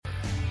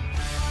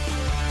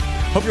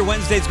Hope your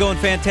Wednesday's going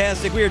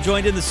fantastic. We are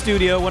joined in the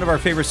studio, one of our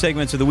favorite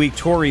segments of the week,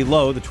 Tory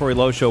Lowe, the Tory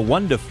Lowe Show,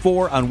 1 to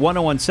 4 on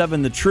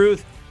 101.7 The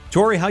Truth.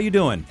 Tory, how you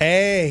doing?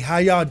 Hey, how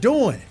y'all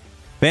doing?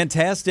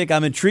 Fantastic.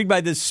 I'm intrigued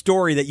by this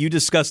story that you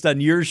discussed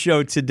on your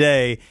show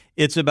today.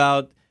 It's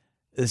about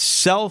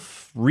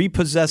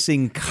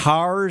self-repossessing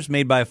cars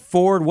made by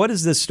Ford. What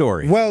is this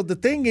story? Well, the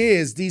thing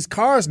is, these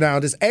cars now,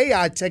 this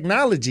AI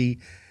technology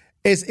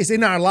is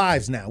in our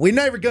lives now. We're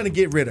never going to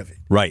get rid of it.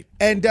 Right.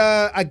 And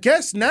I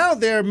guess now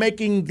they're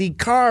making the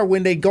car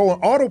when they go on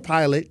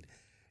autopilot,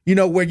 you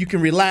know, where you can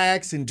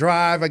relax and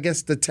drive, I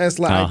guess the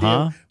Tesla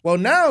idea. Well,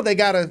 now they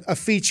got a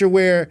feature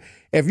where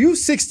if you're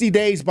 60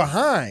 days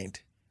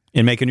behind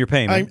in making your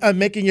payment,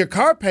 making your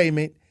car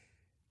payment,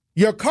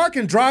 your car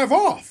can drive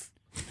off.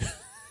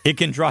 It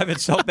can drive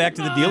itself back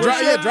to the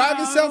dealership?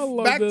 Drive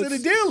itself back to the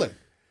dealer.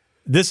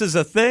 This is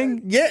a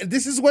thing? Yeah,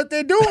 this is what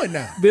they're doing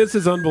now. This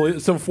is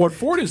unbelievable. So what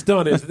Ford has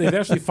done is they've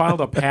actually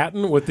filed a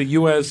patent with the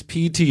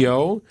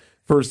USPTO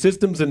for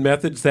systems and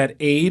methods that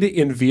aid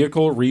in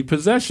vehicle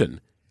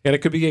repossession. And it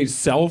could be a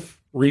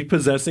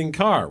self-repossessing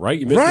car, right?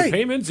 You missed your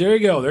payments, there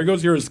you go. There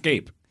goes your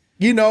escape.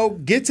 You know,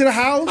 get to the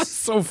house. That's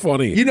so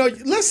funny. You know,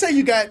 let's say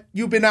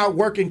you've been out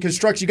working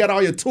construction, you got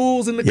all your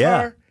tools in the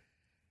car.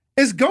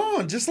 It's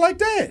gone, just like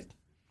that.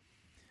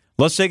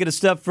 Let's take it a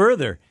step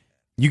further.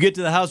 You get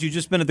to the house, you've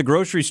just been at the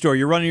grocery store,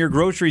 you're running your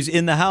groceries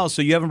in the house,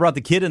 so you haven't brought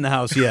the kid in the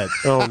house yet.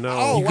 Oh,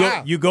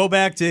 no. You go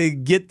back to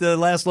get the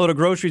last load of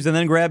groceries and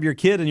then grab your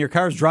kid, and your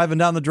car's driving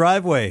down the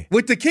driveway.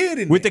 With the kid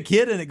in it. With the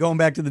kid in it going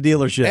back to the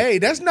dealership. Hey,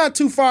 that's not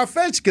too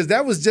far-fetched, because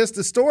that was just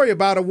a story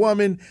about a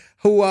woman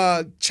who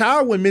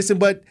child went missing,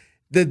 but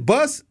the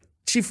bus,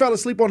 she fell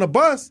asleep on the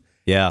bus,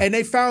 and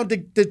they found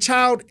the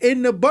child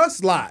in the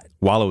bus lot.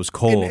 While it was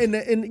cold.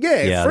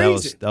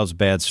 That was a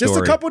bad story. Just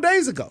a couple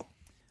days ago.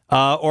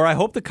 Or I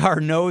hope the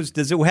car knows,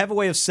 does it have a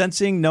way of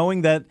sensing,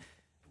 knowing that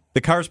the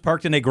car's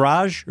parked in a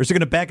garage, or is it going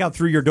to back out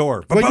through your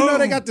door? Well, you know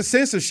they got the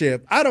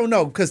censorship. I don't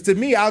know, because to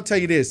me, I'll tell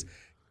you this.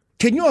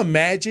 Can you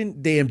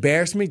imagine the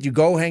embarrassment? You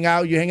go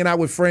you're hanging out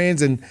with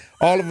friends, and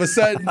all of a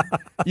sudden,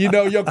 you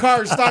know, your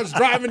car starts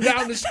driving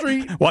down the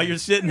street. While you're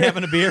sitting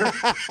having a beer,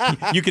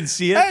 you can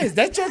see it. Hey, is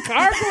that your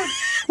car going?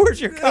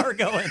 Where's your car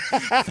going?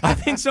 I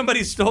think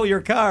somebody stole your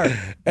car.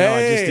 No,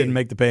 it just didn't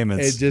make the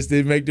payments. It just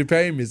didn't make the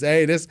payments.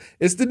 Hey,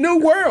 it's the new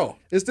world.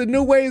 It's the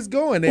new way it's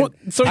going. And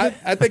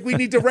I think we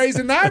need to raise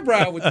an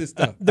eyebrow with this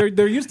stuff.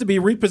 There used to be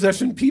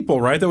repossession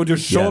people, right, that would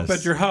just show up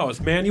at your house.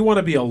 Man, you want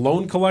to be a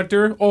loan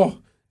collector? Oh,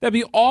 that'd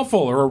be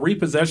awful. Or a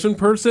repossession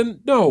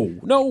person?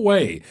 No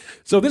way.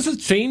 So this has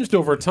changed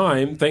over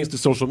time thanks to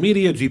social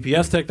media,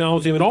 GPS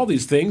technology. I mean, all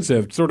these things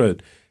have sort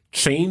of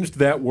changed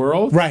that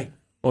world. Right.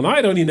 Well, now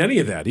I don't need any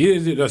of that.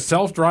 A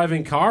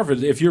self-driving car,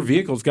 if your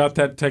vehicle's got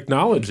that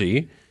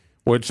technology,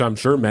 which I'm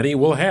sure many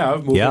will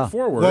have moving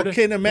forward. Well,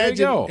 can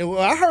imagine. Well,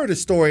 I heard a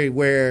story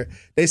where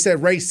they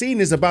said Racine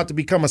is about to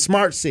become a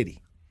smart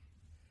city.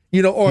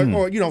 You know,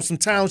 or you know, some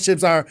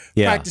townships are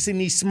practicing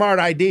these smart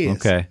ideas.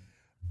 Okay.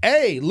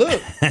 Hey,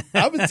 look,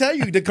 I'm going to tell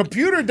you, the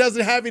computer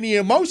doesn't have any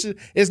emotion.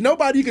 It's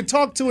nobody you can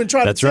talk to and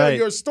try to tell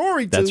your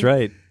story to. That's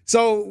right.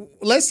 So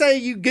let's say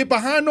you get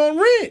behind on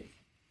rent.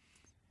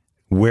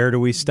 Where do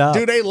we stop?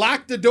 Do they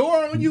lock the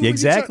door on you?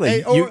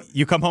 Exactly.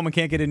 You come home and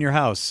can't get in your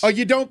house. Or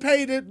you don't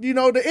pay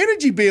the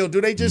energy bill. Do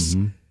they just,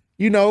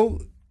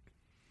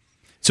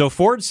 So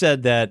Ford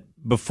said that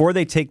before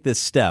they take this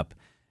step,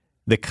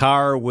 the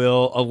car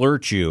will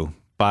alert you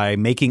by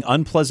making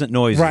unpleasant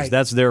noises. Right.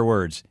 That's their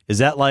words. Is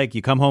that like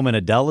you come home and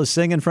Adele is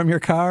singing from your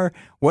car?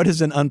 What is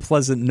an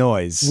unpleasant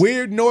noise?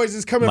 Weird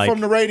noises coming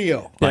from the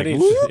radio. Like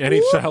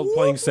any child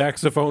playing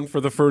saxophone for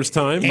the first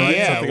time, right?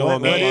 Yeah, something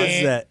along that line. What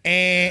is that?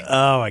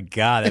 Oh, my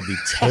God, that'd be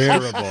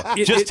terrible.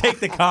 Just take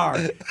the car.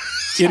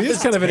 It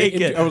is kind of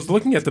I was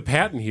looking at the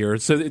patent here.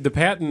 So the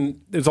patent,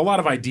 there's a lot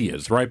of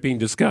ideas, right, being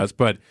discussed,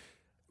 but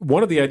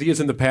one of the ideas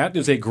in the patent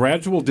is a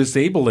gradual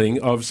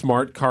disabling of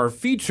smart car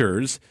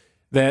features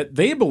that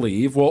they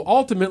believe will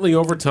ultimately,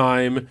 over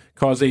time,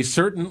 cause a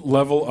certain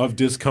level of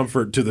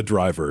discomfort to the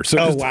driver. So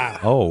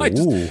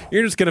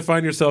you're just going to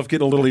find yourself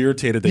getting a little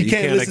irritated that you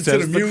can't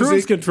access the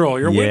cruise control.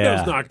 Your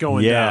window's not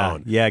going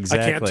down. Yeah,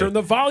 exactly. I can't turn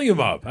the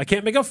volume up. I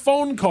can't make a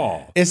phone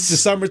call. It's the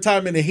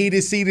summertime and the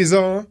heated seat is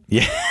on.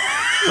 Yeah.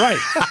 Right.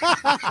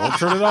 Don't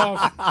turn it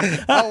off.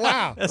 Oh,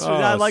 wow.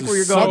 I like where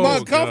you're going. I'm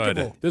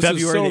uncomfortable.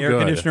 February, the air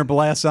conditioner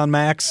blasts on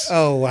max.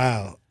 Oh,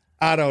 wow.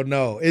 I don't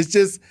know. It's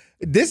just...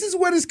 This is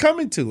what it's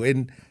coming to,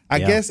 and I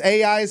guess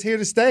AI is here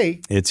to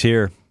stay. It's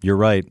here. You're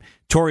right.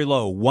 Tory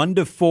Lowe, 1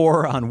 to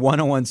 4 on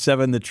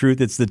 101.7 The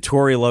Truth. It's the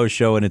Tory Lowe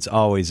Show, and it's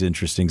always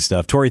interesting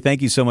stuff. Tory,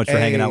 thank you so much for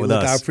hanging out with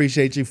us. I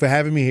appreciate you for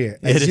having me here.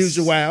 As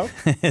usual.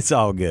 It's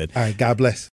all good. All right. God bless.